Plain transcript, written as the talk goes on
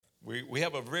We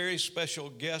have a very special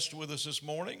guest with us this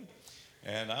morning,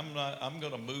 and I'm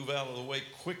going to move out of the way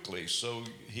quickly so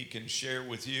he can share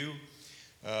with you.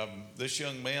 This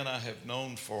young man I have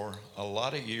known for a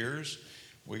lot of years.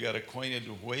 We got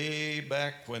acquainted way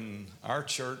back when our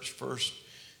church first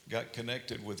got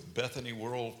connected with Bethany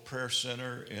World Prayer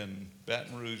Center in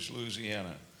Baton Rouge,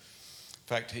 Louisiana. In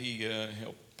fact, he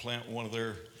helped plant one of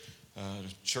their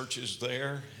churches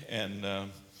there, and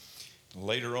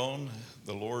later on,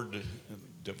 the Lord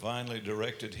divinely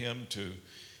directed him to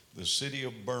the city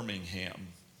of Birmingham.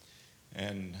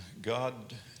 And God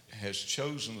has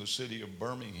chosen the city of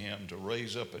Birmingham to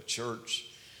raise up a church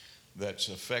that's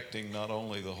affecting not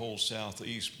only the whole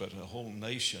Southeast, but a whole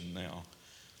nation now.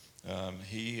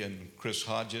 He and Chris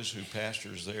Hodges, who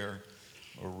pastors there,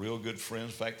 are real good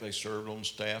friends. In fact, they served on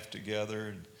staff together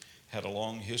and had a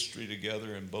long history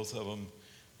together, and both of them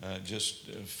just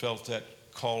felt that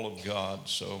call of God.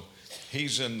 So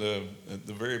he's in the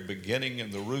very beginning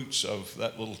and the roots of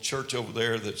that little church over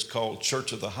there that's called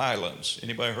Church of the Highlands.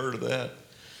 Anybody heard of that?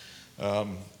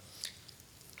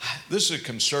 This is a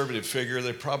conservative figure.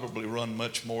 They probably run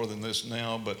much more than this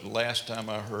now, but last time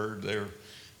I heard,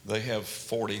 they have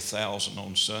 40,000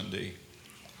 on Sunday.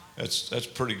 That's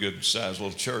pretty good sized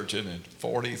little church, isn't it?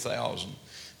 40,000.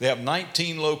 They have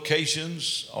 19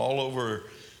 locations all over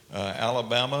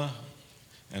Alabama,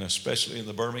 and especially in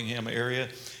the Birmingham area.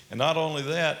 And not only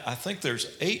that, I think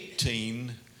there's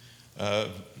 18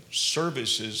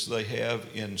 services they have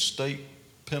in state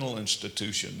penal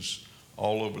institutions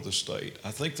all over the state.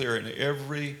 I think they're in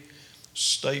every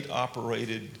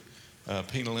state-operated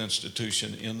penal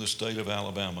institution in the state of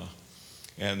Alabama.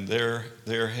 And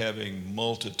they're having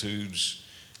multitudes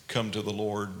come to the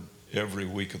Lord every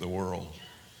week of the world.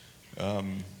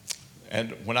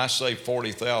 And when I say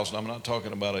 40,000, I'm not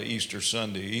talking about an Easter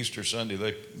Sunday. Easter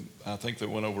Sunday, I think they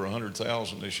went over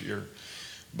 100,000 this year.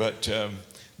 But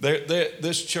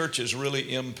this church is really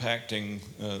impacting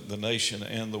the nation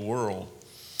and the world.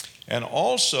 And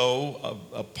also,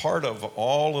 a part of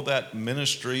all of that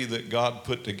ministry that God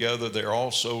put together, they're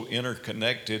also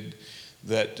interconnected,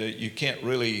 that you can't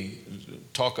really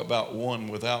talk about one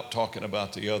without talking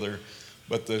about the other.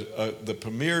 But the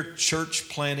premier church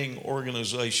planting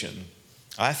organization,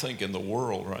 I think, in the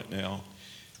world right now,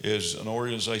 is an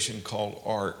organization called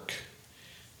ARC.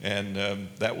 And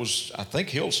that was, I think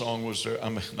Hillsong was there,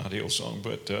 not Hillsong,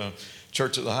 but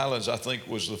Church of the Highlands, I think,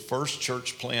 was the first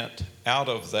church plant out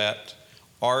of that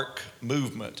ARC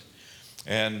movement.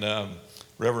 And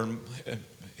Reverend,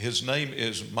 his name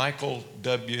is Michael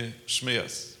W.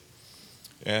 Smith.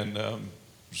 And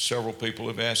several people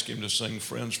have asked him to sing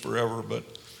Friends Forever, but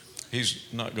he's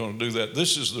not going to do that.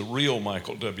 This is the real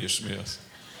Michael W. Smith.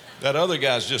 That other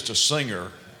guy's just a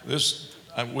singer.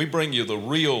 We bring you the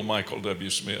real Michael W.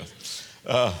 Smith.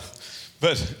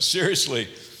 But seriously,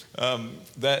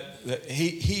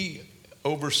 he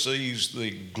oversees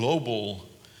the global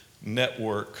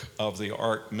network of the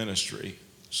ARC ministry.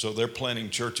 So they're planting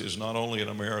churches not only in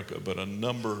America, but a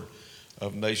number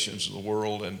of nations in the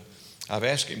world. And I've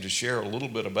asked him to share a little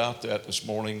bit about that this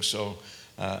morning. So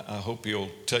I hope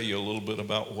he'll tell you a little bit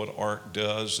about what ARC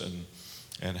does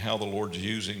and how the Lord's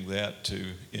using that to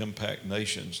impact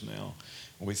nations now.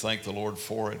 We thank the Lord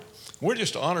for it. We're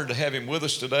just honored to have him with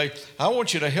us today. I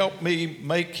want you to help me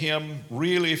make him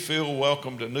really feel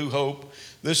welcome to New Hope.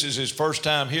 This is his first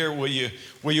time here. Will you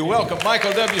welcome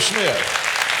Michael W. Smith?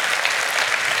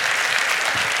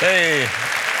 Hey.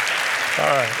 All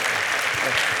right.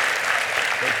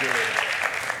 Thank you.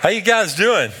 How you guys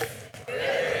doing?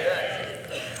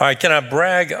 All right, can I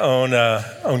brag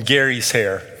on Gary's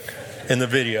hair in the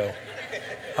video?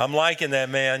 I'm liking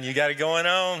that, man. You got it going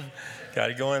on. Got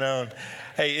it going on.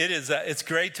 Hey, it's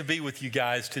great to be with you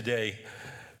guys today.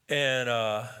 And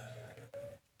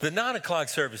the 9 o'clock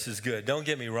service is good. Don't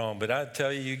get me wrong, but I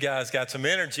tell you, you guys got some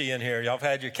energy in here. Y'all have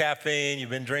had your caffeine. You've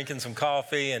been drinking some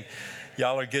coffee, and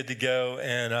y'all are good to go.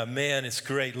 And man, it's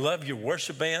great. Love your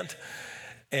worship band.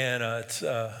 And it's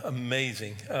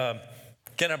amazing.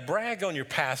 Can I brag on your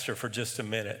pastor for just a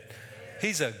minute?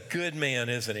 He's a good man,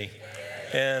 isn't he?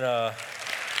 And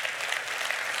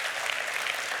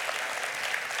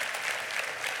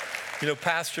you know,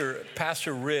 Pastor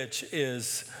Rich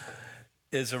is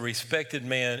a respected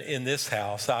man in this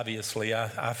house. Obviously,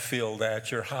 I feel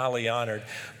that you're highly honored,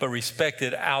 but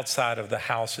respected outside of the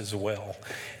house as well.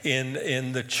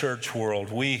 In the church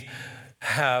world, we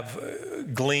have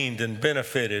gleaned and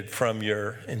benefited from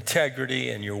your integrity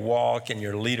and your walk and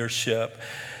your leadership.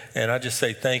 And I just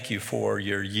say thank you for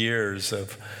your years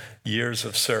of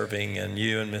serving, and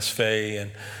you and Miss Faye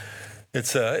and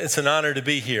It's an honor to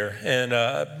be here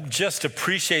and just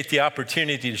appreciate the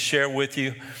opportunity to share with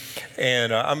you.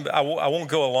 And I won't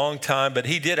go a long time, but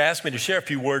he did ask me to share a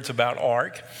few words about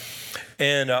ARC.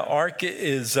 And ARC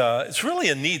is it's really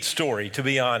a neat story, to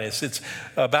be honest. It's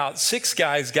about 6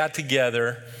 guys got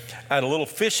together at a little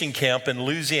fishing camp in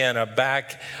Louisiana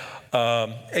back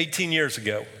 18 years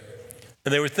ago.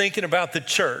 And they were thinking about the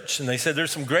church. And they said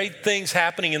there's some great things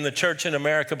happening in the church in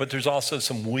America, but there's also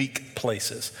some weak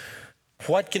places.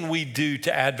 What can we do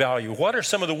to add value? What are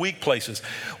some of the weak places?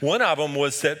 One of them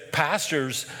was that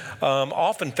pastors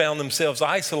often found themselves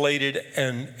isolated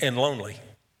and lonely.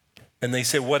 And they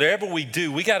said, whatever we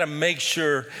do, we got to make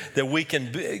sure that we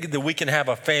can have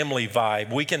a family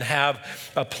vibe. We can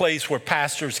have a place where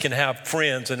pastors can have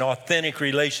friends and authentic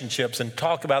relationships and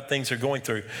talk about things they're going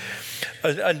through.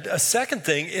 A second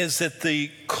thing is that the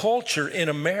culture in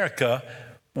America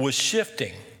was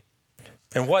shifting.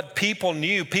 And what people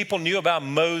knew about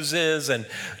Moses and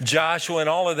Joshua and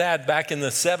all of that back in the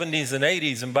 70s and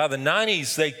 80s. And by the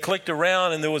 90s, they clicked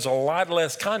around and there was a lot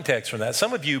less context from that.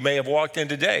 Some of you may have walked in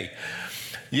today.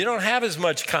 You don't have as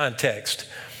much context.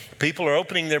 People are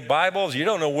opening their Bibles. You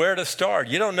don't know where to start.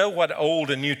 You don't know what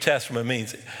Old and New Testament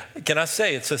means. Can I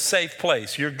say it's a safe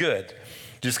place? You're good.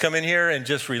 Just come in here and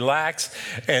just relax,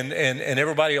 and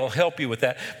everybody will help you with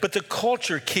that. But the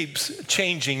culture keeps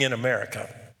changing in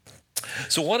America.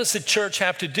 So what does the church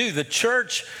have to do? The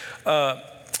church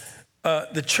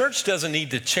doesn't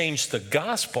need to change the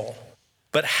gospel,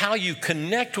 but how you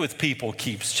connect with people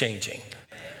keeps changing.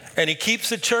 And he keeps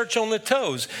the church on the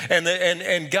toes.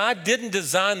 And God didn't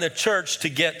design the church to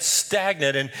get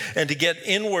stagnant and to get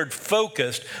inward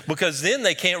focused, because then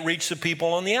they can't reach the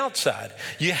people on the outside.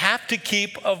 You have to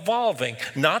keep evolving,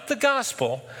 not the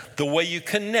gospel, the way you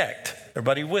connect.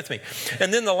 Everybody with me?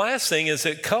 And then the last thing is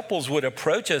that couples would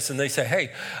approach us and they say,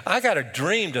 hey, I got a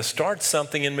dream to start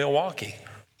something in Milwaukee.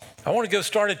 I want to go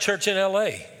start a church in LA.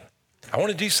 I want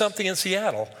to do something in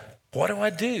Seattle. What do I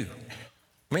do?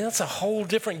 I mean, that's a whole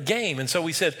different game. And so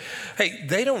we said, hey,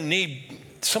 they don't need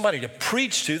somebody to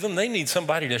preach to them. They need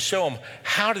somebody to show them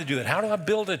how to do it. How do I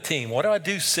build a team? What do I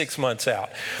do 6 months out?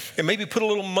 And maybe put a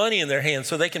little money in their hands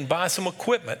so they can buy some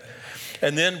equipment.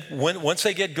 And then once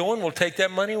they get going, we'll take that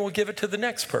money and we'll give it to the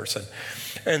next person.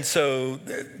 And so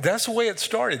that's the way it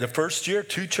started. The first year,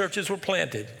 2 churches were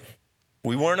planted.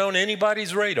 We weren't on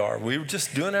anybody's radar. We were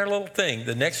just doing our little thing.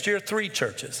 The next year, 3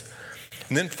 churches.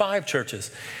 And then 5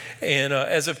 churches. And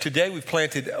as of today, we've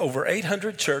planted over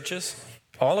 800 churches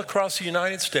all across the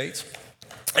United States.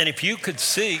 And if you could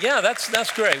see, yeah,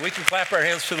 that's great. We can clap our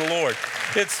hands to the Lord.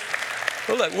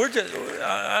 Well, look,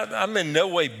 I'm in no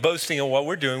way boasting on what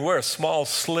we're doing. We're a small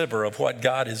sliver of what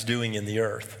God is doing in the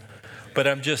earth. But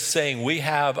I'm just saying we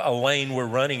have a lane we're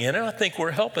running in, and I think we're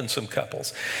helping some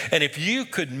couples. And if you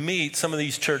could meet some of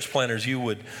these church planners, you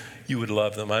would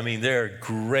love them. I mean, they're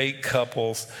great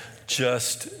couples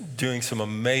just doing some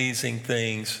amazing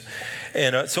things.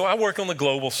 And so I work on the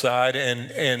global side,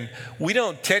 and we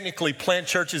don't technically plant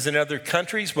churches in other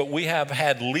countries, but we have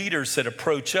had leaders that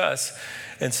approach us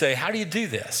and say, how do you do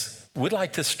this? We'd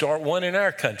like to start one in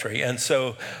our country. And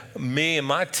so me and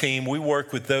my team, we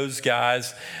work with those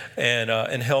guys and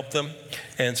help them.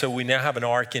 And so we now have an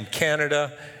ARC in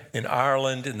Canada, in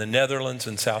Ireland, in the Netherlands,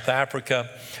 in South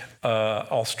Africa,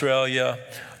 Australia,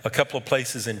 a couple of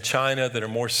places in China that are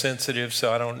more sensitive,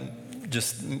 so I don't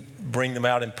just bring them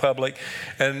out in public.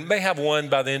 And may have one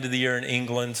by the end of the year in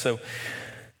England. So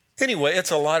anyway, it's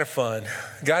a lot of fun.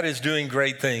 God is doing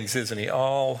great things, isn't he?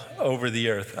 All over the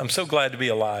earth. I'm so glad to be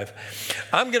alive.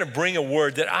 I'm going to bring a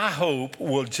word that I hope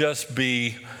will just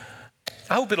be,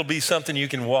 I hope it'll be something you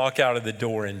can walk out of the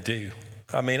door and do.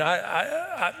 I mean,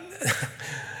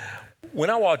 when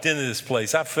I walked into this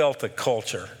place, I felt the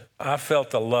culture. I felt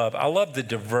the love. I love the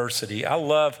diversity. I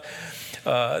love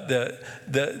the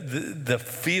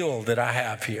feel that I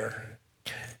have here.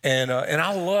 And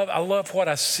I love what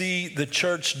I see the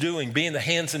church doing, being the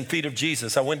hands and feet of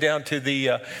Jesus. I went down to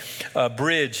the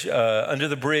bridge, under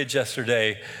the bridge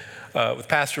yesterday with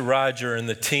Pastor Roger and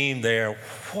the team there.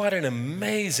 What an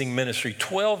amazing ministry.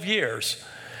 12 years.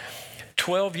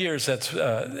 12 years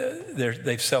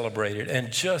they've celebrated,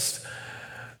 and just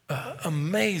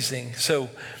amazing. So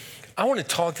I want to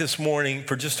talk this morning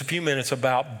for just a few minutes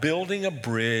about building a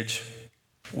bridge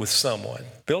with someone,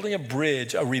 building a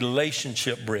bridge, a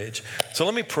relationship bridge. So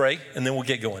let me pray and then we'll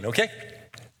get going, okay?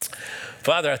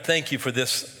 Father, I thank you for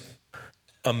this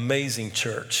amazing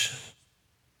church.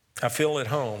 I feel at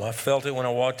home. I felt it when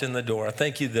I walked in the door. I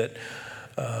thank you that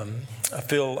I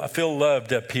feel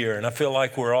loved up here, and I feel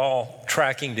like we're all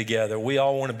tracking together. We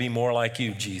all want to be more like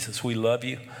you, Jesus. We love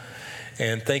you.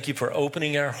 And thank you for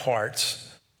opening our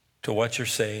hearts to what you're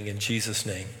saying in Jesus'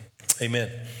 name.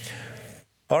 Amen.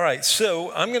 All right,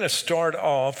 so I'm going to start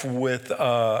off with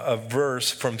a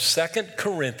verse from 2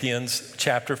 Corinthians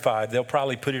chapter 5. They'll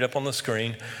probably put it up on the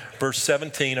screen. Verse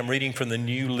 17, I'm reading from the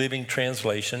New Living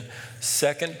Translation,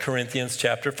 2 Corinthians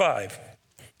chapter 5.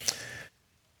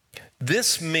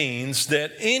 This means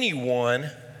that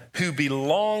anyone who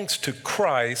belongs to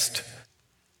Christ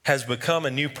has become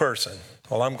a new person.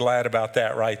 Well, I'm glad about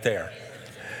that right there.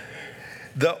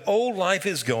 The old life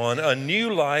is gone, a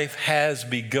new life has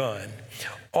begun.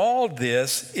 All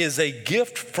this is a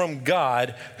gift from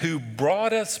God who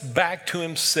brought us back to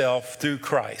himself through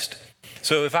Christ.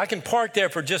 So if I can park there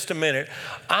for just a minute,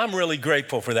 I'm really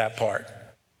grateful for that part.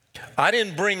 I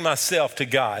didn't bring myself to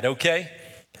God, okay?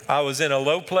 I was in a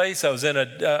low place. I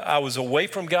was away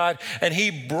from God, and he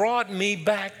brought me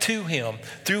back to him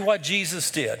through what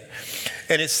Jesus did.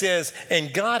 And it says,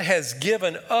 and God has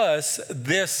given us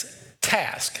this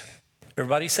task.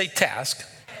 Everybody say task.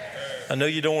 I know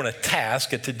you don't want a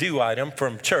task, a to-do item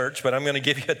from church, but I'm going to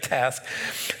give you a task.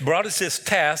 Brought us this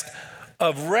task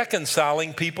of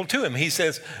reconciling people to him. He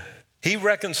says, he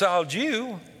reconciled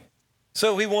you,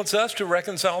 so he wants us to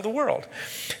reconcile the world.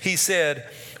 He said,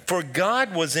 for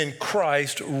God was in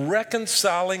Christ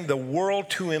reconciling the world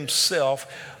to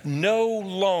himself, no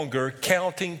longer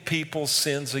counting people's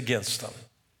sins against them.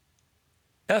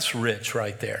 That's rich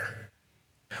right there.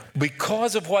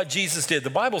 Because of what Jesus did. The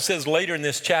Bible says later in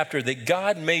this chapter that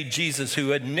God made Jesus, who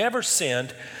had never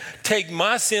sinned, take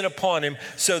my sin upon him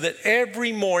so that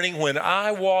every morning when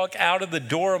I walk out of the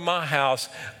door of my house,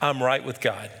 I'm right with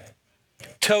God.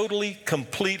 Totally,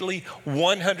 completely,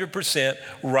 100%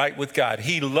 right with God.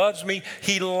 He loves me.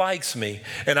 He likes me.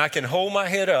 And I can hold my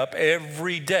head up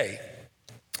every day.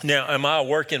 Now, am I a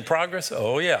work in progress?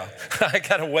 Oh, yeah. I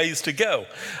got a ways to go.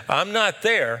 I'm not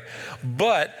there.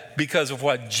 But because of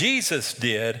what Jesus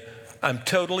did, I'm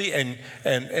totally,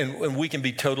 and we can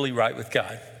be totally right with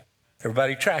God.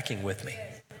 Everybody tracking with me?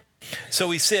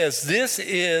 So he says, this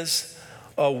is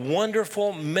a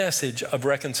wonderful message of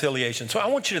reconciliation. So I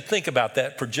want you to think about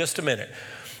that for just a minute.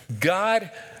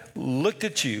 God looked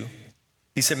at you.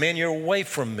 He said, man, you're away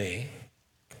from me.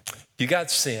 You got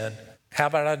sin. How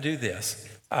about I do this?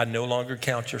 I no longer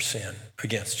count your sin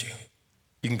against you.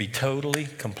 You can be totally,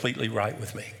 completely right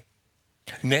with me.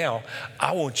 Now,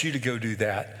 I want you to go do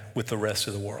that with the rest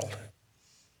of the world.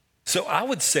 So I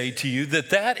would say to you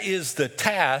that is the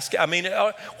task. I mean,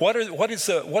 what is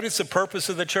the purpose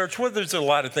of the church? Well, there's a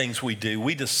lot of things we do.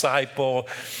 We disciple,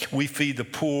 we feed the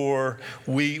poor,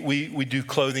 we do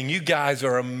clothing. You guys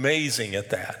are amazing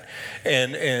at that.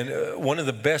 And one of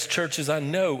the best churches I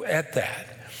know at that.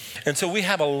 And so we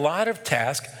have a lot of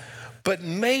tasks, but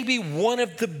maybe one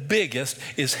of the biggest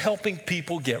is helping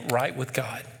people get right with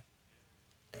God,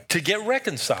 to get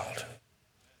reconciled.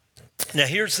 Now,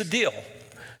 here's the deal.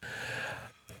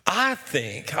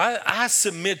 I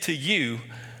submit to you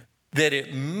that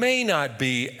it may not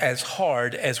be as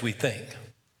hard as we think.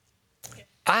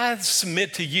 I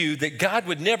submit to you that God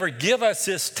would never give us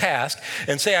this task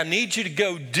and say, I need you to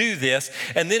go do this.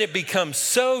 And then it becomes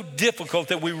so difficult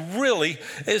that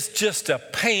it's just a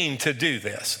pain to do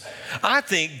this. I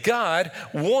think God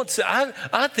wants,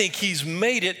 I think he's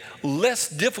made it less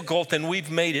difficult than we've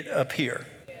made it up here.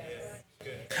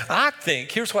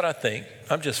 Here's what I think.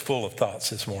 I'm just full of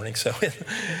thoughts this morning. So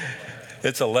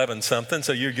it's 11 something.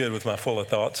 So you're good with my full of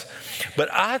thoughts.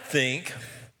 But I think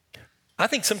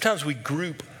sometimes we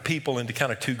group people into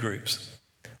kind of two groups.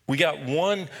 We got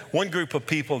one group of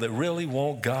people that really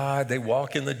want God. They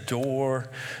walk in the door.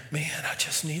 Man, I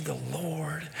just need the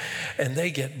Lord. And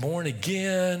they get born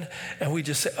again. And we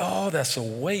just say, oh, that's the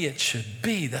way it should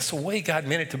be. That's the way God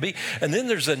meant it to be. And then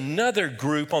there's another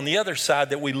group on the other side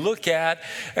that we look at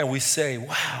and we say,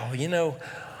 wow,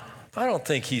 I don't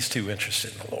think he's too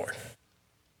interested in the Lord.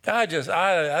 I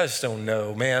just don't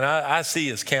know, man. I see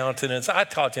his countenance. I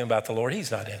talk to him about the Lord.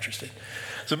 He's not interested.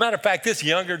 As a matter of fact, this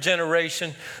younger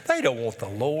generation, they don't want the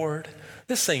Lord.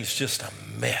 This thing's just a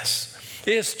mess.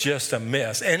 It's just a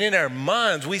mess. And in our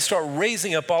minds, we start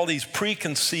raising up all these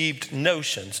preconceived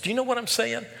notions. Do you know what I'm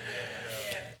saying?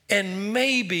 And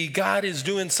maybe God is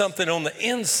doing something on the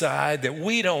inside that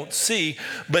we don't see,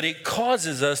 but it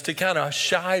causes us to kind of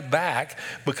shy back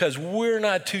because we're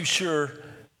not too sure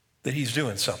that he's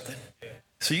doing something.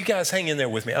 So you guys hang in there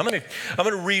with me. I'm going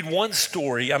to read one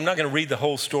story. I'm not going to read the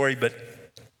whole story, but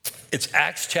it's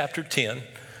Acts chapter 10.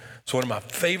 It's one of my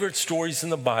favorite stories in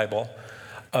the Bible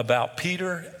about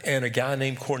Peter and a guy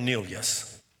named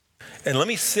Cornelius. And let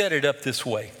me set it up this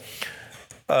way.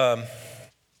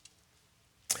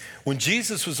 When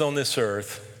Jesus was on this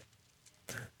earth,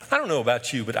 I don't know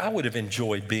about you, but I would have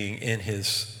enjoyed being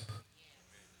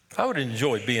I would have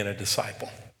enjoyed being a disciple.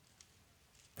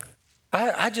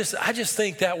 I just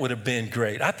think that would have been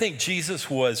great. I think Jesus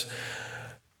was,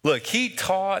 look, he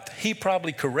taught, he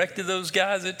probably corrected those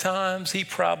guys at times. He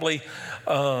probably,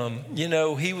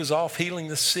 he was off healing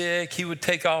the sick. He would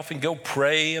take off and go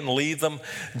pray and leave them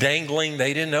dangling.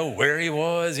 They didn't know where he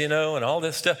was, and all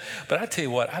this stuff. But I tell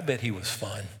you what, I bet he was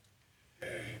fun.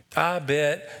 I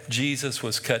bet Jesus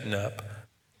was cutting up.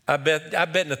 I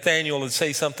bet Nathaniel would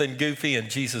say something goofy and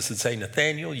Jesus would say,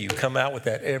 Nathaniel, you come out with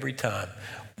that every time.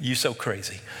 You so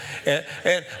crazy.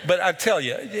 But I tell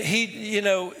you,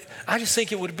 I just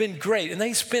think it would have been great. And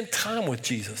they spent time with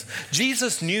Jesus.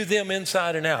 Jesus knew them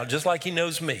inside and out, just like he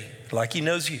knows me, like he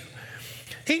knows you.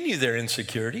 He knew their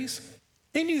insecurities.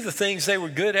 He knew the things they were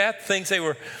good at, the things they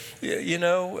were,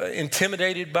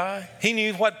 intimidated by. He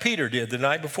knew what Peter did the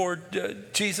night before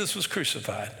Jesus was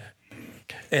crucified.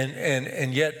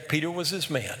 And yet Peter was his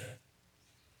man.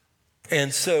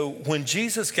 And so when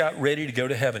Jesus got ready to go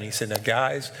to heaven, he said, now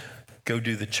guys, go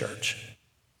do the church.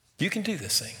 You can do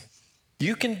this thing.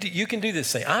 You can do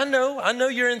this thing. I know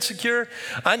you're insecure.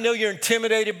 I know you're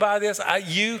intimidated by this.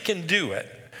 You can do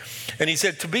it. And he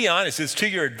said, to be honest, it's to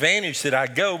your advantage that I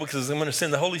go because I'm going to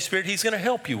send the Holy Spirit. He's going to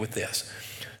help you with this.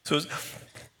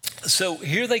 So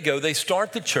here they go. They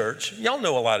start the church. Y'all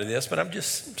know a lot of this, but I'm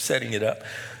just setting it up.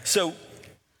 So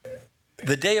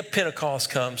the day of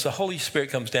Pentecost comes, the Holy Spirit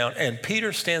comes down, and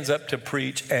Peter stands up to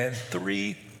preach, and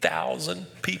 3,000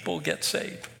 people get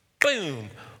saved. Boom!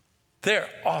 They're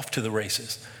off to the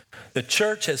races. The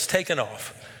church has taken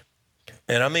off.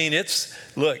 And I mean, it's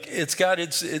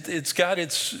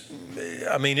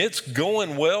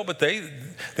going well, but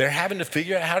they're having to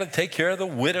figure out how to take care of the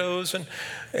widows, and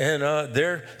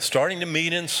they're starting to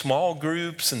meet in small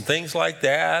groups and things like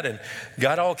that, and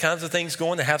got all kinds of things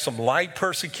going. They have some light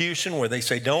persecution where they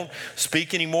say, don't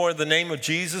speak anymore in the name of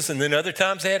Jesus. And then other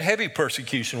times they had heavy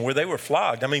persecution where they were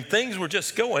flogged. I mean, things were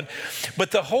just going.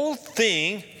 But the whole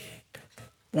thing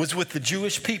was with the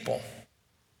Jewish people.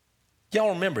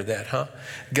 Y'all remember that, huh?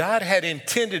 God had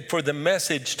intended for the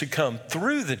message to come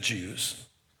through the Jews.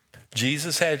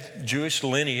 Jesus had Jewish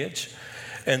lineage,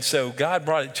 and so God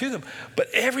brought it to them. But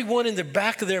everyone in the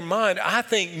back of their mind, I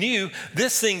think, knew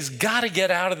this thing's got to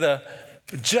get out of the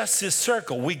justice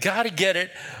circle. We got to get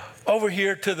it over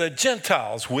here to the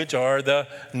Gentiles, which are the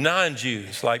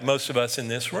non-Jews, like most of us in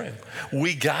this room.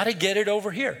 We got to get it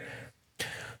over here.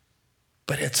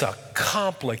 But it's a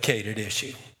complicated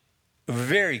issue.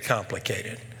 Very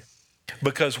complicated.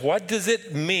 Because what does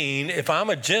it mean if I'm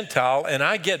a Gentile and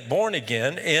I get born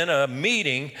again in a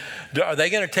meeting? Are they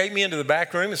going to take me into the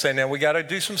back room and say, now we got to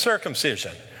do some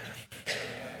circumcision?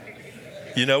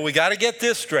 We got to get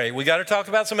this straight. We got to talk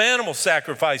about some animal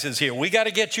sacrifices here. We got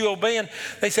to get you obeying.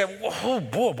 They said, oh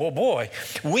boy,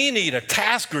 we need a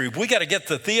task group. We got to get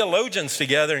the theologians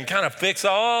together and kind of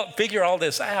figure all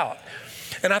this out.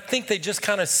 And I think they just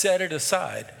kind of set it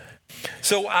aside.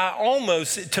 So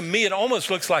to me, it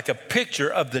almost looks like a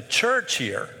picture of the church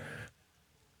here.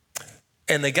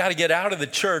 And they got to get out of the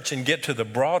church and get to the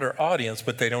broader audience,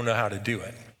 but they don't know how to do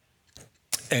it.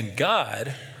 And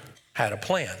God had a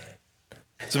plan.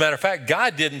 As a matter of fact,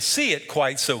 God didn't see it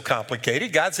quite so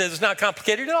complicated. God says it's not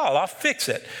complicated at all. I'll fix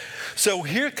it. So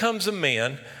here comes a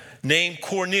man named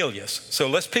Cornelius. So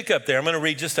let's pick up there. I'm going to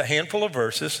read just a handful of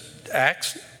verses.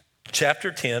 Acts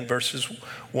chapter 10, verses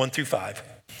 1 through 5.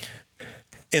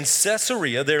 In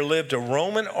Caesarea, there lived a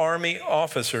Roman army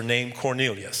officer named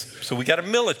Cornelius. So we got a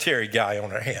military guy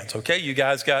on our hands, okay? You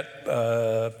guys got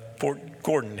Fort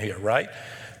Gordon here, right?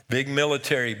 Big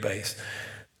military base.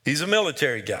 He's a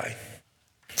military guy.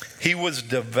 He was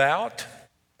devout,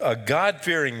 a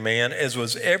God-fearing man, as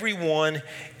was everyone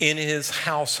in his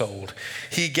household.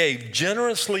 He gave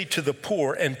generously to the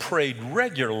poor and prayed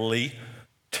regularly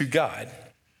to God.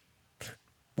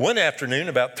 One afternoon,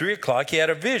 about 3 o'clock, he had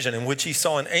a vision in which he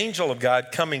saw an angel of God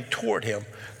coming toward him.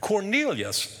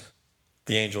 Cornelius,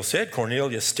 the angel said.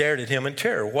 Cornelius stared at him in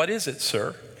terror. What is it,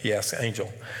 sir? He asked the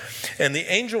angel. And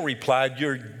the angel replied,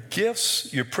 your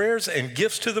prayers and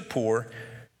gifts to the poor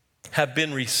have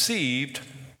been received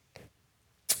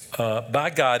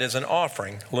by God as an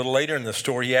offering. A little later in the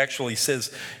story, he actually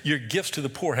says, your gifts to the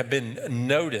poor have been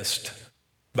noticed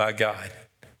by God.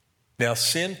 Now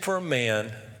send for a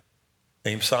man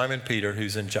named Simon Peter,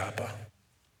 who's in Joppa.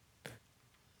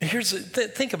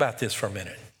 Think about this for a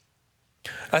minute.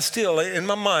 I still, in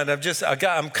my mind,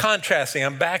 I'm contrasting.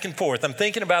 I'm back and forth. I'm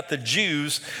thinking about the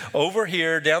Jews over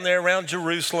here, down there around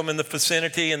Jerusalem in the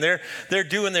vicinity, and they're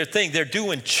doing their thing. They're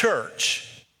doing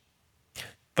church.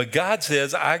 But God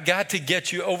says, I got to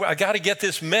get you over. I got to get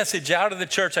this message out of the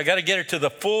church. I got to get it to the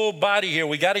full body here.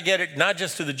 We got to get it not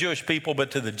just to the Jewish people,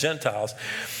 but to the Gentiles.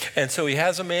 And so he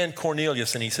has a man,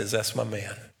 Cornelius, and he says, that's my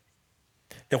man.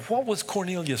 Now, what was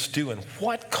Cornelius doing?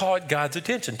 What caught God's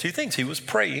attention? Two things. He was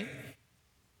praying.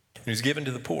 He was giving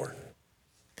to the poor.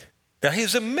 Now,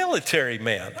 he's a military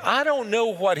man. I don't know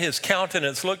what his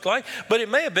countenance looked like, but it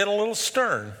may have been a little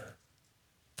stern.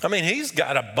 I mean, he's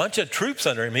got a bunch of troops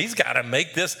under him. He's got to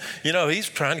make this, he's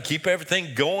trying to keep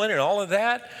everything going and all of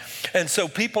that. And so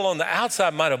people on the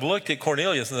outside might have looked at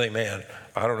Cornelius and think, man,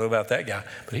 I don't know about that guy.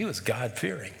 But he was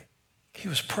God-fearing. He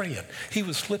was praying. He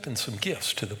was flipping some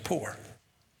gifts to the poor.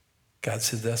 God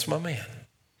said, that's my man.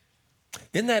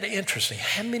 Isn't that interesting?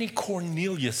 How many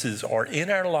Corneliuses are in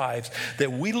our lives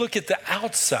that we look at the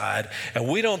outside and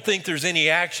we don't think there's any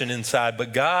action inside,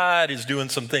 but God is doing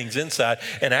some things inside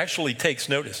and actually takes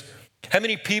notice? How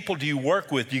many people do you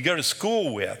work with, you go to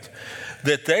school with,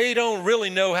 that they don't really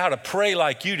know how to pray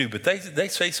like you do, but they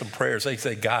say some prayers. They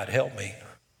say, God, help me.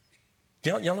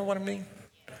 Y'all know what I mean?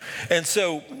 And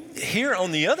so here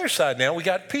on the other side now, we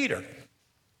got Peter.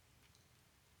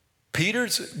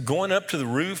 Peter's going up to the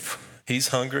roof. He's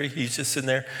hungry. He's just sitting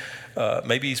there.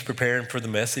 Maybe he's preparing for the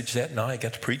message that night.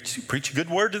 Got to preach a good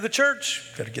word to the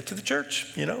church. Got to get to the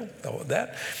church, all of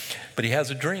that. But he has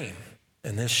a dream.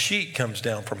 And this sheet comes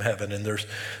down from heaven. And there's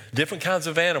different kinds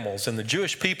of animals. And the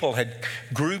Jewish people had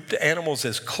grouped animals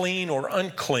as clean or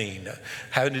unclean,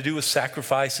 having to do with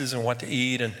sacrifices and what to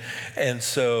eat. And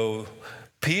so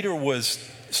Peter was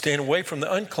staying away from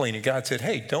the unclean. And God said,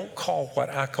 hey, don't call what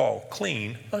I call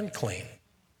clean unclean.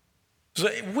 It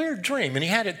was a weird dream, and he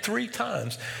had it 3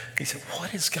 times. He said,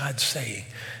 what is God saying?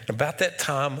 About that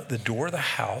time, the door of the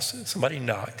house, somebody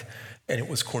knocked, and it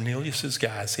was Cornelius's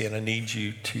guy saying, I need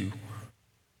you to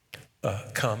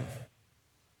come.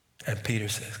 And Peter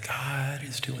says, God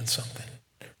is doing something.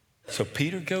 So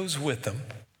Peter goes with them.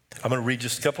 I'm going to read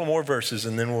just a couple more verses,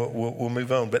 and then we'll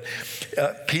move on. But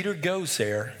Peter goes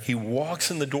there. He walks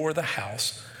in the door of the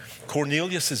house.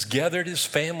 Cornelius has gathered his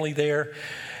family there.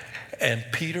 And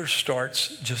Peter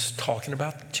starts just talking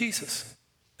about Jesus.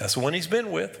 That's the one he's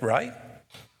been with, right?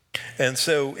 And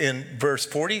so in verse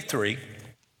 43,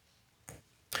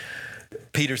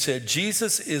 Peter said,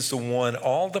 Jesus is the one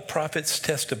all the prophets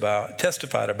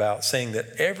testified about, saying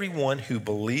that everyone who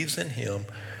believes in him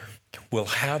will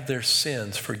have their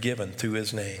sins forgiven through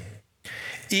his name.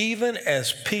 Even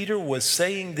as Peter was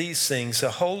saying these things,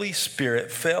 the Holy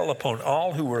Spirit fell upon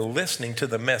all who were listening to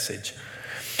the message.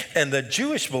 And the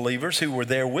Jewish believers who were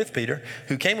there with Peter,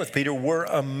 who came with Peter, were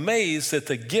amazed that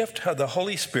the gift of the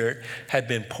Holy Spirit had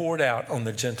been poured out on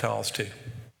the Gentiles too.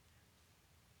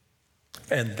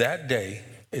 And that day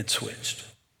it switched.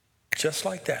 Just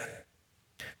like that.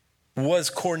 Was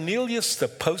Cornelius the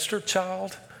poster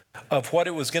child of what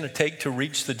it was going to take to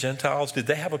reach the Gentiles? Did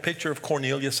they have a picture of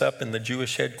Cornelius up in the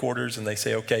Jewish headquarters and they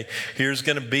say, okay, here's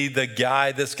going to be the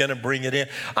guy that's going to bring it in?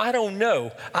 I don't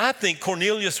know. I think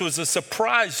Cornelius was a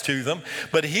surprise to them,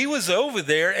 but he was over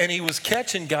there and he was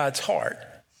catching God's heart.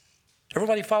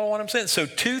 Everybody follow what I'm saying? So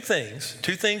two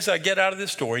things I get out of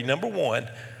this story. Number one,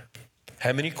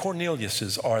 how many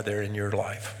Corneliuses are there in your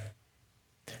life?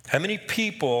 How many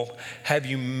people have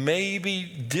you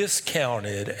maybe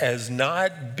discounted as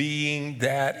not being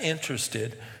that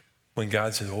interested when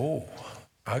God says,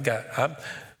 I'm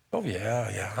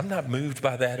not moved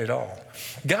by that at all.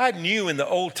 God knew in the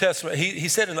Old Testament, he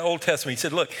said in the Old Testament, he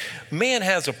said, look, man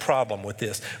has a problem with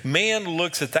this. Man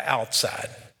looks at the outside,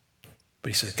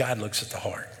 but he says, God looks at the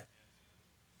heart.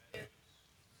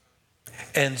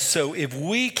 And so if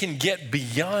we can get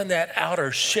beyond that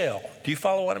outer shell, do you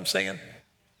follow what I'm saying?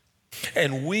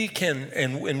 And we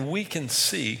can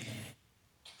see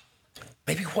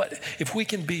maybe if we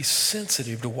can be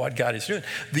sensitive to what God is doing.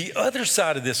 The other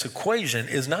side of this equation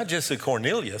is not just the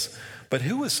Cornelius, but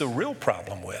who is the real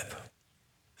problem with?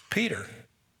 Peter.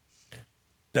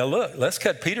 Now look, let's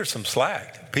cut Peter some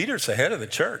slack. Peter's the head of the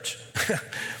church.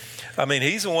 I mean,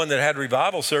 he's the one that had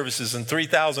revival services and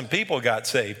 3,000 people got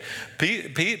saved.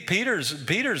 Peter's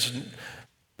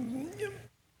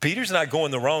not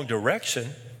going the wrong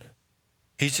direction.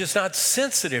 He's just not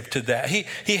sensitive to that.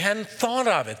 He hadn't thought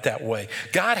of it that way.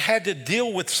 God had to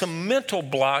deal with some mental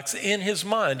blocks in his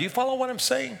mind. Do you follow what I'm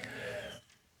saying?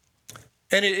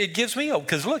 And it gives me hope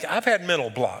because look, I've had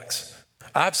mental blocks.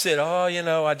 I've said,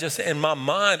 I just in my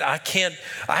mind, I can't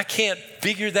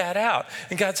figure that out.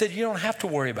 And God said, you don't have to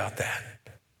worry about that.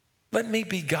 Let me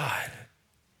be God.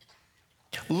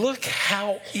 Look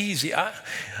how easy,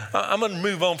 I'm going to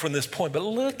move on from this point, but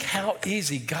look how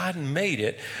easy God made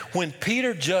it when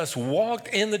Peter just walked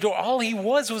in the door. All he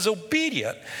was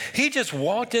obedient. He just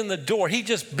walked in the door. He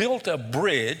just built a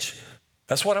bridge.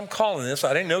 That's what I'm calling this.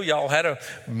 I didn't know y'all had a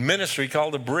ministry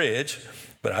called a bridge,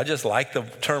 but I just like the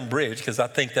term bridge because I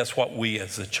think that's what we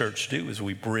as a church do, is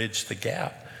we bridge the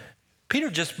gap. Peter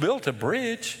just built a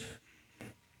bridge.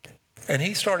 And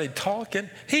he started talking.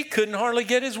 He couldn't hardly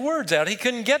get his words out. He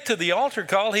couldn't get to the altar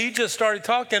call. He just started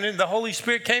talking, and the Holy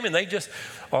Spirit came, and they just,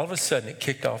 all of a sudden, it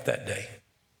kicked off that day.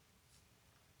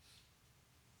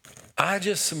 I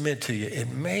just submit to you, it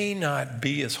may not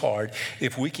be as hard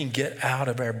if we can get out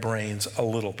of our brains a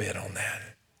little bit on that.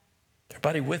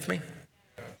 Everybody with me?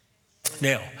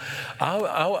 Now,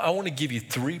 I want to give you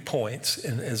 3 points,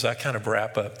 and as I kind of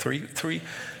wrap up, three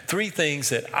things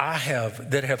that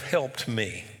have helped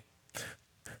me.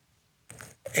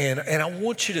 And I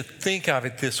want you to think of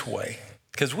it this way,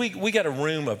 because we got a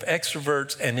room of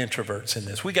extroverts and introverts in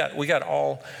this. We got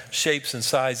all shapes and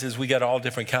sizes. We got all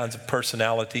different kinds of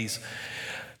personalities.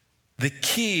 The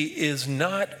key is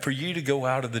not for you to go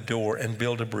out of the door and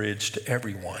build a bridge to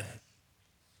everyone.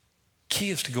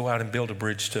 Key is to go out and build a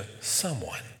bridge to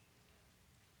someone.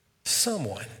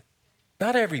 Someone.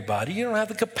 Not everybody. You don't have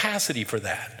the capacity for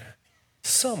that.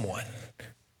 Someone.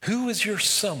 Who is your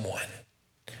someone?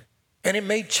 And it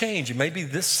may change. It may be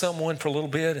this someone for a little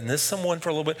bit and this someone for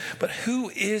a little bit. But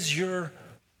who is your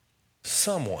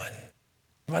someone?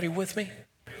 Anybody with me?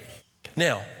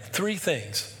 Now, 3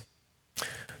 things.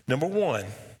 Number 1,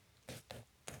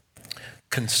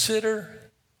 consider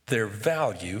their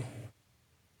value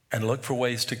and look for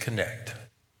ways to connect.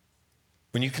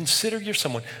 When you consider your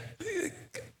someone,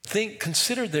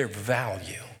 consider their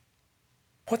value.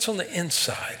 What's on the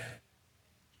inside?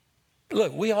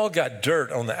 Look, we all got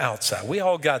dirt on the outside. We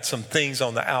all got some things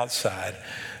on the outside.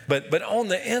 But on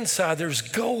the inside, there's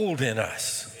gold in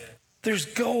us. There's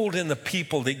gold in the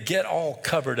people that get all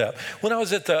covered up. When I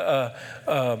was at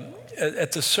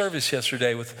the service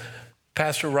yesterday with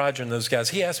Pastor Roger and those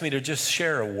guys, he asked me to just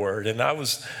share a word. And I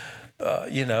was,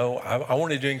 I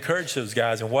wanted to encourage those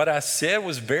guys. And what I said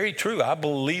was very true. I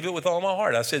believe it with all my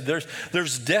heart. I said,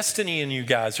 there's destiny in you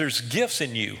guys. There's gifts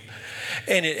in you.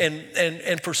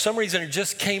 And for some reason, it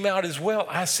just came out as well.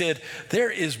 I said, there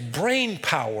is brain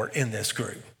power in this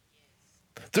group.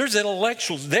 There's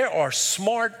intellectuals. There are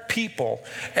smart people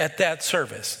at that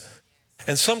service.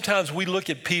 And sometimes we look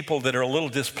at people that are a little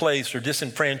displaced or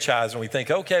disenfranchised, and we think,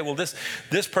 okay, well, this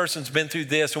person's been through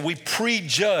this, and we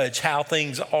prejudge how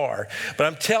things are. But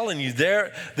I'm telling you,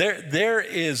 there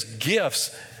is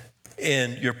gifts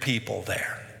in your people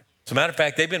there. As a matter of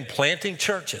fact, they've been planting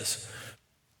churches.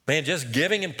 Man, just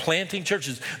giving and planting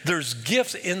churches. There's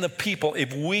gifts in the people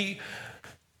if we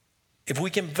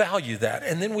can value that.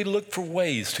 And then we look for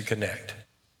ways to connect.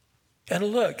 And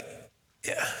look,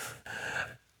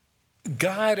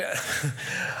 God,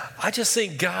 I just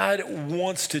think God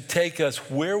wants to take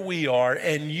us where we are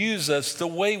and use us the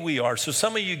way we are. So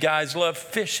some of you guys love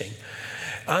fishing.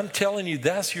 I'm telling you,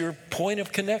 that's your point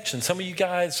of connection. Some of you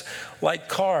guys like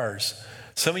cars.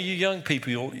 Some of you young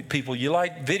people, you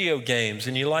like video games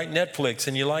and you like Netflix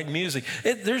and you like music.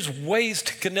 There's ways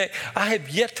to connect. I have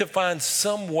yet to find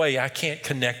some way I can't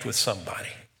connect with somebody.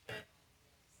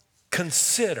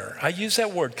 Consider. I use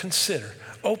that word, consider.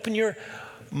 Open your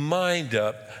mind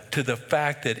up to the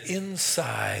fact that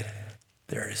inside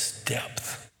there is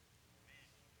depth.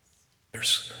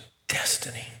 There's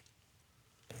destiny.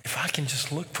 If I can just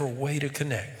look for a way to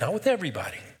connect, not with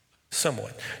everybody,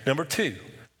 someone. Number 2,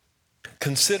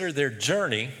 consider their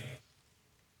journey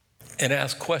and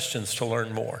ask questions to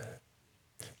learn more.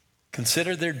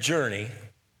 Consider their journey,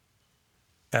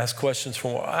 ask questions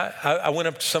for more. I went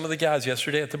up to some of the guys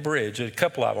yesterday at the bridge, a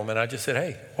couple of them, and I just said,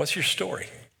 hey, what's your story?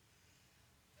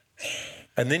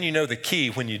 And then you know the key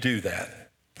when you do that.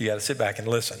 You got to sit back and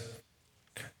listen.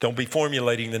 Don't be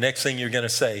formulating the next thing you're going to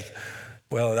say.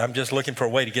 Well, I'm just looking for a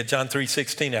way to get John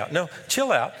 3:16 out. No,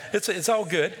 chill out. It's all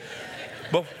good.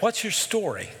 But what's your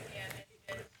story?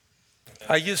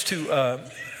 I used to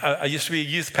be a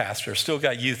youth pastor. Still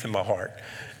got youth in my heart,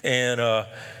 and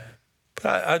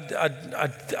I'd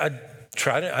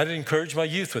encourage my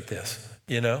youth with this.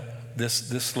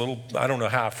 This little, I don't know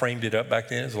how I framed it up back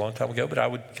then. It was a long time ago, but I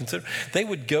would consider they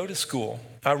would go to school.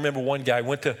 I remember one guy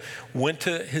went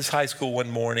to his high school one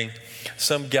morning.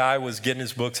 Some guy was getting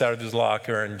his books out of his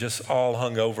locker and just all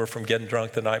hung over from getting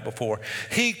drunk the night before.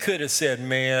 He could have said,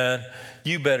 man,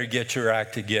 you better get your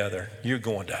act together. You're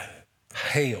going to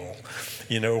hell,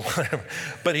 whatever.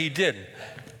 But he didn't.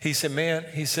 He said, man,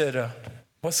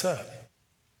 what's up?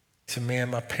 He He said, man,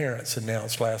 my parents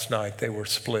announced last night they were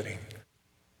splitting.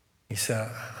 He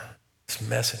said, it's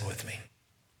messing with me.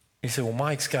 He said, well,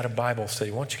 Mike's got a Bible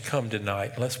study. Why don't you come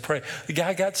tonight? Let's pray. The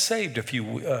guy got saved a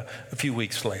few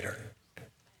weeks later.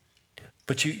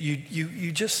 But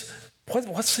you just,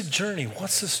 what's the journey?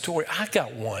 What's the story? I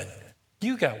got one.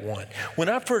 You got one. When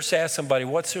I first ask somebody,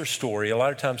 what's their story? A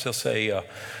lot of times they'll say,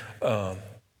 oh,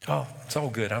 it's all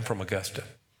good. I'm from Augusta.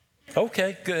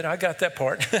 Okay, good. I got that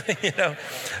part.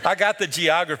 I got the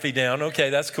geography down. Okay,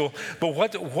 that's cool. But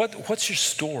what's your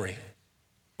story?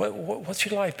 What's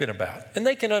your life been about? And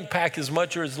they can unpack as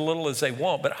much or as little as they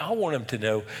want, but I want them to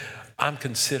know I'm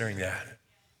considering that.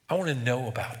 I want to know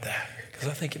about that because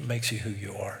I think it makes you who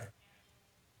you are.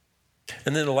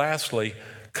 And then lastly,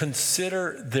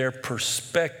 consider their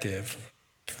perspective.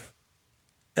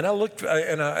 And I looked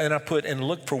and I put and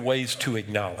look for ways to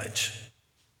acknowledge.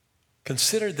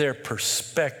 Consider their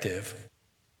perspective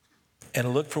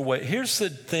and look for ways. Here's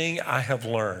the thing I have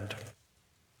learned.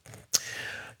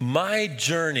 My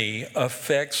journey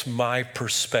affects my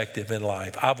perspective in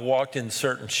life. I've walked in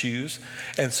certain shoes,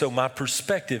 and so my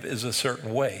perspective is a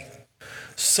certain way.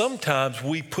 Sometimes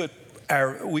we put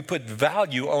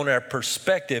value on our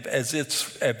perspective as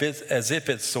if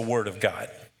it's the Word of God.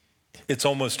 It's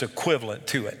almost equivalent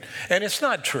to it. And it's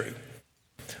not true.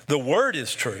 The Word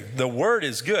is true. The Word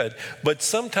is good. But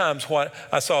sometimes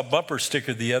I saw a bumper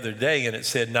sticker the other day and it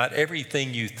said, not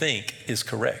everything you think is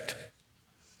correct.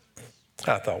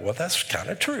 I thought, well, that's kind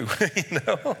of true.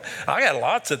 I got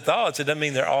lots of thoughts. It doesn't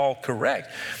mean they're all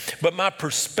correct. But my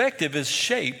perspective is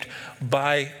shaped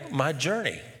by my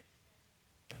journey.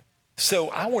 So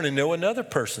I want to know another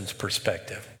person's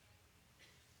perspective.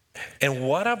 And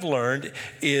what I've learned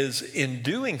is in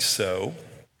doing so,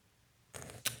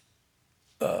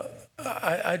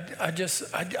 I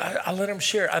let them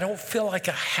share. I don't feel like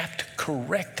I have to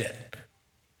correct it.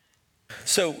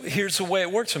 So here's the way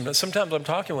it works. Sometimes I'm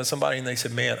talking with somebody and they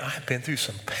said, man, I've been through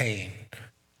some pain.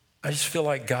 I just feel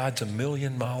like God's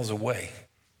 1,000,000 miles away.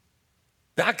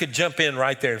 Now, I could jump in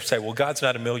right there and say, well, God's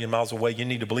not 1,000,000 miles away. You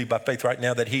need to believe by faith right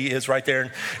now that he is right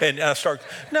there. And I start,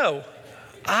 no,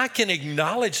 I can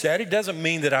acknowledge that. It doesn't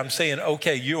mean that I'm saying,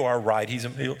 okay, you are right.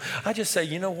 I just say,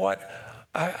 you know what?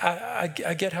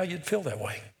 I get how you'd feel that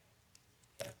way.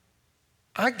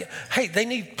 Hey, they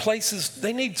need places,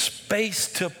 they need space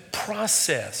to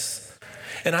process.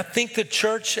 And I think the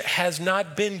church has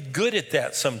not been good at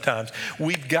that sometimes.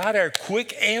 We've got our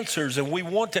quick answers and we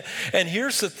want to. And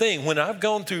here's the thing, when I've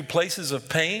gone through places of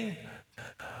pain,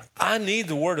 I need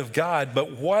the Word of God,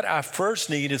 but what I first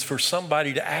need is for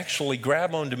somebody to actually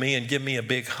grab onto me and give me a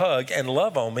big hug and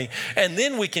love on me, and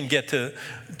then we can get to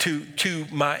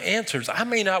my answers. I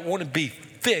may not want to be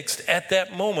fixed at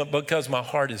that moment because my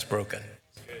heart is broken.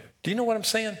 Do you know what I'm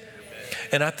saying?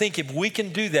 And I think if we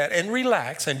can do that and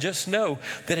relax and just know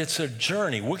that it's a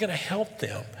journey, we're going to help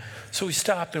them. So we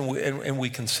stop and we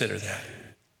consider that.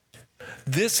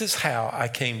 This is how I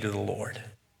came to the Lord.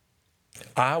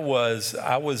 I was what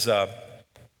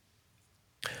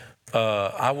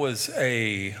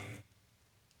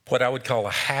I would call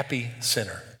a happy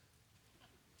sinner.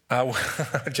 I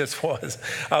just was.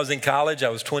 I was in college. I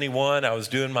was 21. I was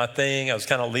doing my thing. I was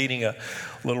kind of leading a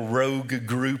little rogue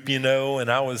group, and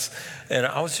I was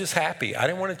just happy. I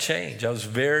didn't want to change. I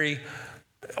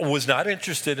was not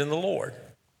interested in the Lord.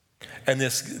 And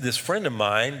this friend of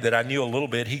mine that I knew a little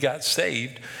bit, he got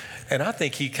saved, and I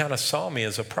think he kind of saw me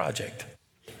as a project.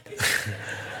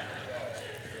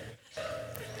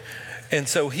 And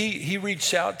so he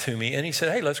reached out to me and he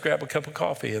said, hey, let's grab a cup of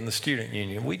coffee in the student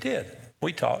union. We did.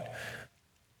 We talked.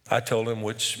 I told him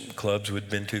which clubs we'd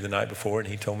been to the night before, and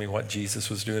he told me what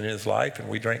Jesus was doing in his life, and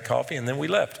we drank coffee, and then we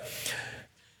left.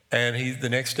 And the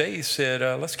next day he said,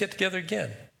 let's get together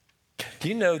again. Do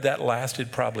you know that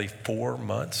lasted probably 4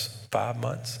 months, 5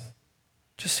 months?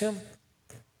 Just him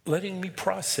letting me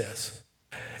process.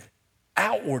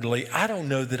 Outwardly, I don't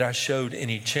know that I showed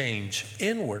any change.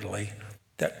 Inwardly,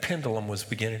 that pendulum was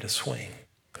beginning to swing.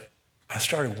 I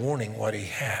started wanting what he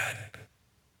had.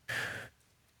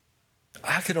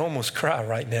 I could almost cry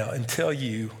right now and tell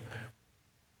you,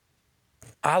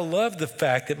 I love the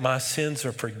fact that my sins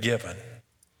are forgiven.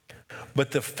 But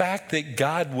the fact that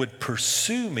God would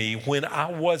pursue me when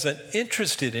I wasn't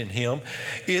interested in him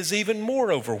is even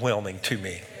more overwhelming to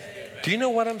me. Do you know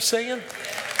what I'm saying?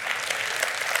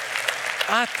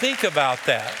 I think about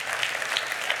that.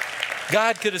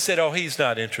 God could have said, oh, he's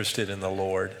not interested in the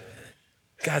Lord.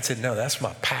 God said, no, that's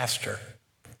my pastor.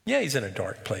 Yeah, he's in a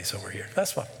dark place over here.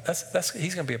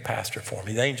 He's going to be a pastor for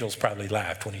me. The angels probably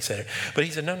laughed when he said it. But he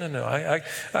said, no.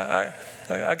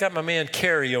 I got my man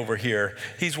Kerry over here.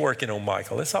 He's working on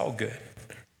Michael. It's all good.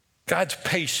 God's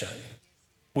patient.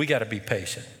 We got to be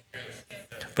patient.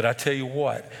 But I tell you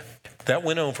what, that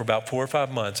went on for about 4 or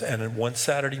 5 months. And then one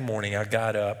Saturday morning, I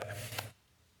got up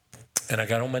and I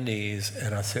got on my knees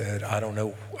and I said, I don't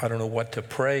know what to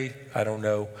pray. I don't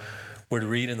know where to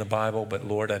read in the Bible, but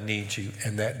Lord, I need you.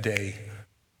 And that day,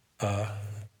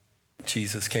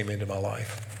 Jesus came into my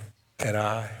life and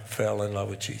I fell in love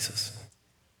with Jesus.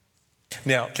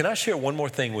 Now, can I share one more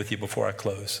thing with you before I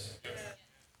close?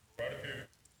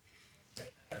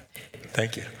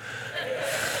 Thank you.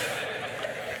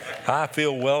 I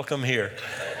feel welcome here.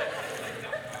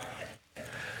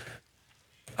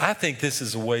 I think this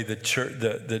is a way the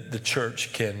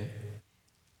church can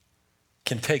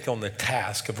take on the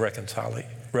task of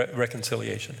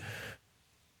reconciliation.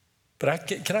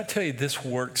 But can I tell you, this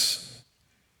works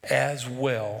as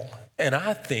well, and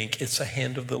I think it's a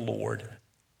hand of the Lord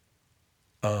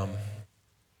in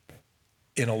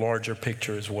a larger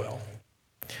picture as well.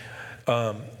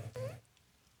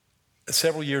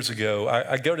 Several years ago,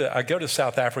 I go to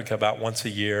South Africa about once a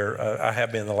year. I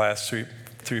have been the last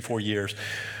three or 4 years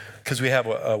because we have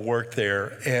a work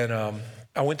there. And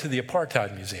I went to the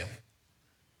Apartheid Museum.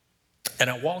 And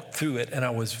I walked through it, and I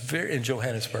was in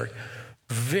Johannesburg,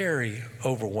 very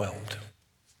overwhelmed.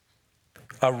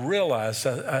 I realized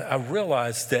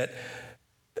that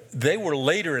they were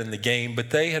later in the game, but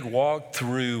they had walked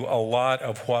through a lot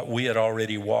of what we had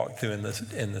already walked through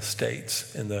in the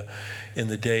States in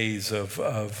the days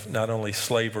of not only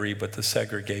slavery but the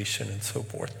segregation and so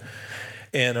forth.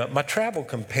 And my travel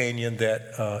companion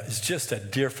that is just a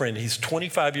dear friend. He's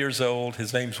 25 years old.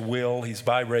 His name's Will. He's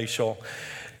biracial,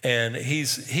 and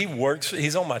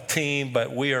he's on my team,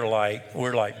 but we're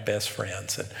like best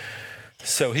friends. And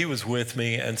so he was with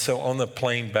me, and so on the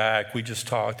plane back, we just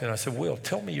talked, and I said, Will,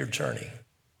 tell me your journey.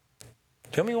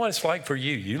 Tell me what it's like for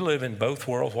you. You live in both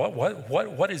worlds.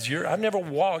 What is I've never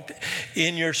walked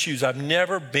in your shoes. I've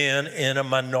never been in a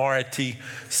minority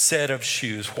set of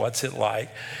shoes. What's it like?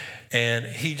 And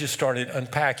he just started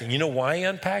unpacking. You know why he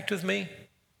unpacked with me?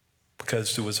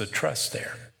 Because there was a trust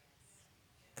there.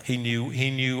 He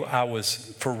knew I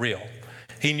was for real.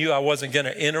 He knew I wasn't going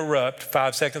to interrupt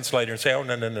 5 seconds later and say, oh,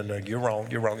 no, you're wrong.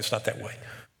 It's not that way.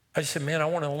 I just said, man, I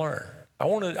want to learn. I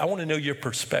want to know your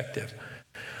perspective.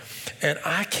 And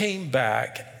I came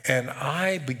back and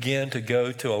I began to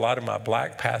go to a lot of my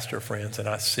black pastor friends and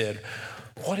I said,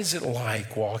 what is it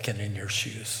like walking in your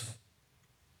shoes?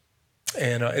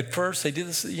 And at first they did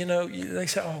this, they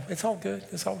say, oh, it's all good.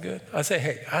 It's all good. I say,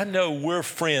 hey, I know we're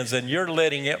friends and you're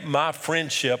letting my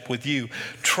friendship with you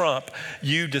trump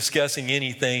you discussing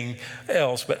anything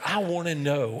else, but I want to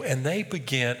know. And they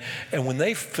began, and when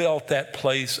they felt that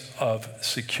place of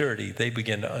security, they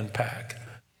began to unpack.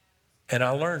 And I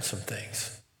learned some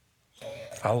things.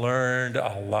 I learned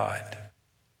a lot.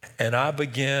 And I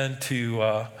began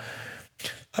to,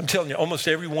 I'm telling you, almost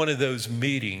every one of those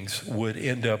meetings would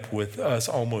end up with us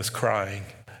almost crying.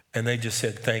 And they just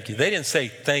said, thank you. They didn't say,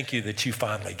 thank you that you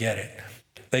finally get it.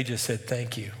 They just said,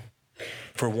 thank you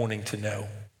for wanting to know.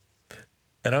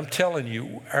 And I'm telling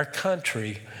you, our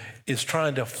country is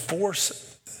trying to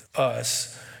force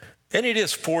us, and it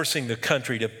is forcing the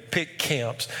country to pick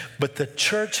camps, but the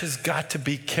church has got to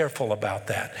be careful about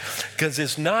that because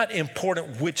it's not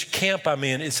important which camp I'm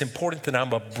in. It's important that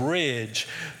I'm a bridge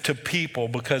to people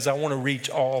because I want to reach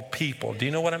all people. Do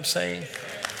you know what I'm saying?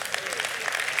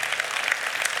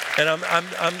 And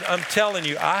I'm telling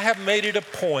you, I have made it a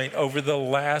point over the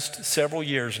last several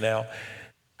years now,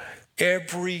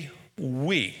 every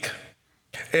week,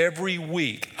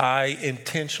 I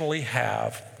intentionally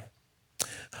have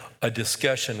a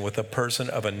discussion with a person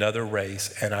of another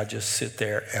race, and I just sit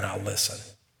there and I listen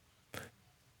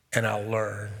and I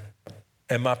learn.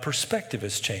 And my perspective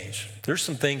has changed. There's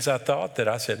some things I thought that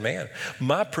I said, man,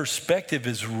 my perspective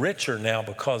is richer now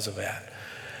because of that.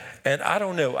 And I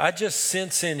don't know, I just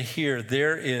sense in here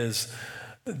there's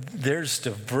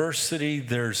diversity,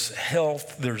 there's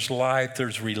health, there's life,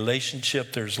 there's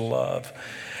relationship, there's love.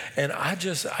 And I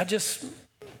just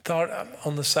thought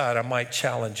on the side I might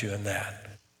challenge you in that.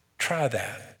 Try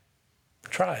that.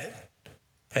 Try it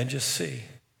and just see,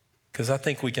 because I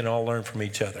think we can all learn from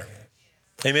each other.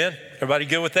 Amen? Everybody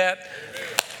good with that?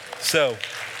 So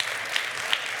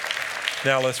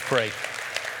now let's pray.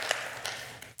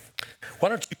 Why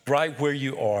don't you, right where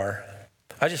you are,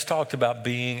 I just talked about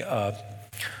being a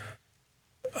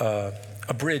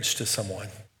bridge to someone.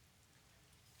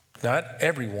 Not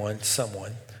everyone,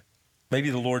 someone.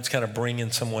 Maybe the Lord's kind of bringing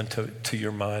someone to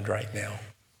your mind right now.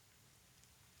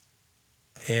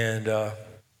 And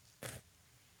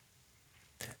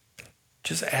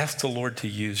just ask the Lord to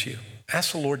use you.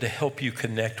 Ask the Lord to help you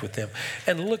connect with them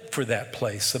and look for that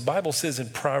place. The Bible says in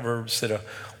Proverbs that a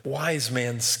wise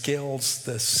man scales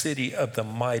the city of the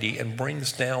mighty and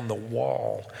brings down the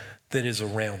wall that is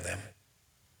around them.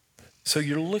 So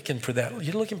you're looking for that.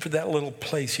 You're looking for that little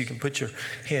place you can put your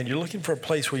hand. You're looking for a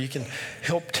place where you can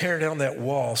help tear down that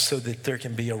wall so that there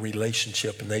can be a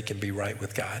relationship and they can be right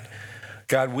with God.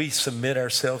 God, we submit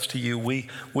ourselves to you.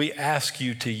 We ask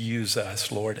you to use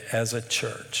us, Lord, as a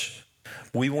church.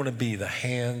 We want to be the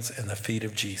hands and the feet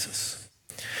of Jesus.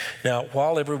 Now,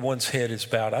 while everyone's head is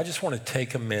bowed, I just want to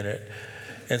take a minute.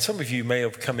 And some of you may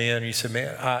have come in and you said,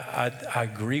 man, I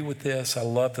agree with this. I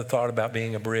love the thought about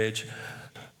being a bridge.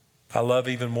 I love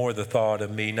even more the thought of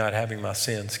me not having my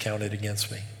sins counted against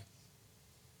me.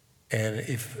 And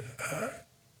if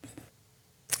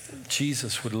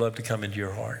Jesus would love to come into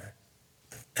your heart.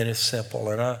 And it's simple.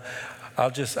 And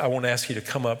I won't ask you to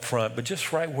come up front, but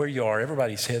just right where you are,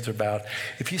 everybody's heads are bowed.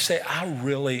 If you say, I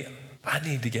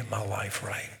need to get my life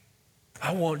right.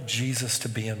 I want Jesus to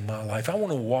be in my life. I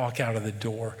want to walk out of the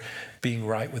door being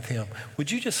right with him.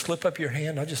 Would you just slip up your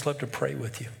hand? I'd just love to pray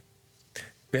with you.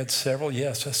 We had several.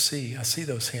 Yes, I see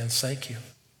those hands. Thank you.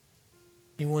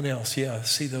 Anyone else? Yeah, I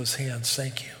see those hands.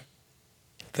 Thank you.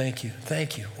 Thank you.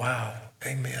 Thank you. Wow.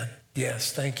 Amen.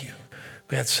 Yes, thank you.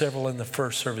 We had several in the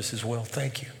first service as well.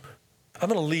 Thank you. I'm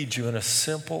going to lead you in a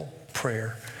simple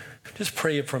prayer. Just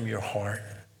pray it from your heart.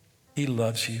 He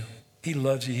loves you. He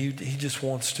loves you. He just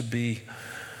wants to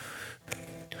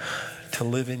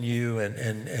live in you.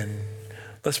 And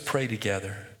let's pray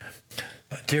together.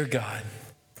 Dear God,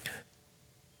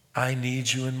 I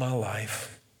need you in my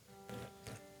life.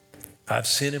 I've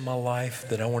sin in my life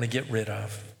that I want to get rid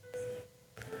of.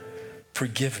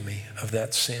 Forgive me of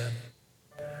that sin.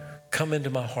 Come into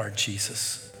my heart,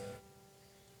 Jesus.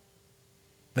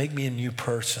 Make me a new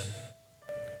person,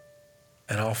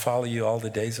 and I'll follow you all the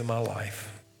days of my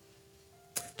life.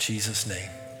 In Jesus' name.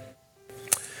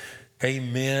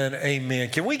 Amen, amen.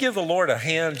 Can we give the Lord a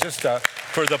hand just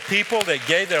for the people that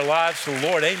gave their lives to the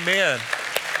Lord? Amen.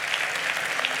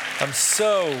 I'm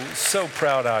so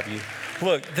proud of you.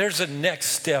 Look, there's a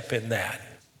next step in that.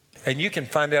 And you can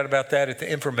find out about that at the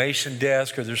information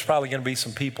desk, or there's probably going to be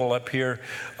some people up here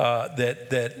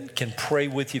that can pray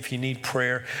with you if you need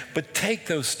prayer. But take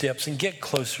those steps and get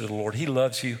closer to the Lord. He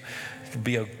loves you. It'll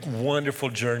be a wonderful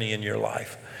journey in your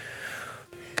life.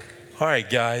 All right,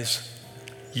 guys,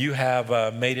 you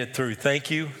have made it through. Thank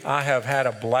you. I have had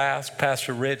a blast.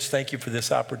 Pastor Rich, thank you for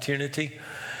this opportunity.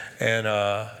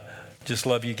 And just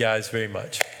love you guys very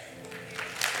much.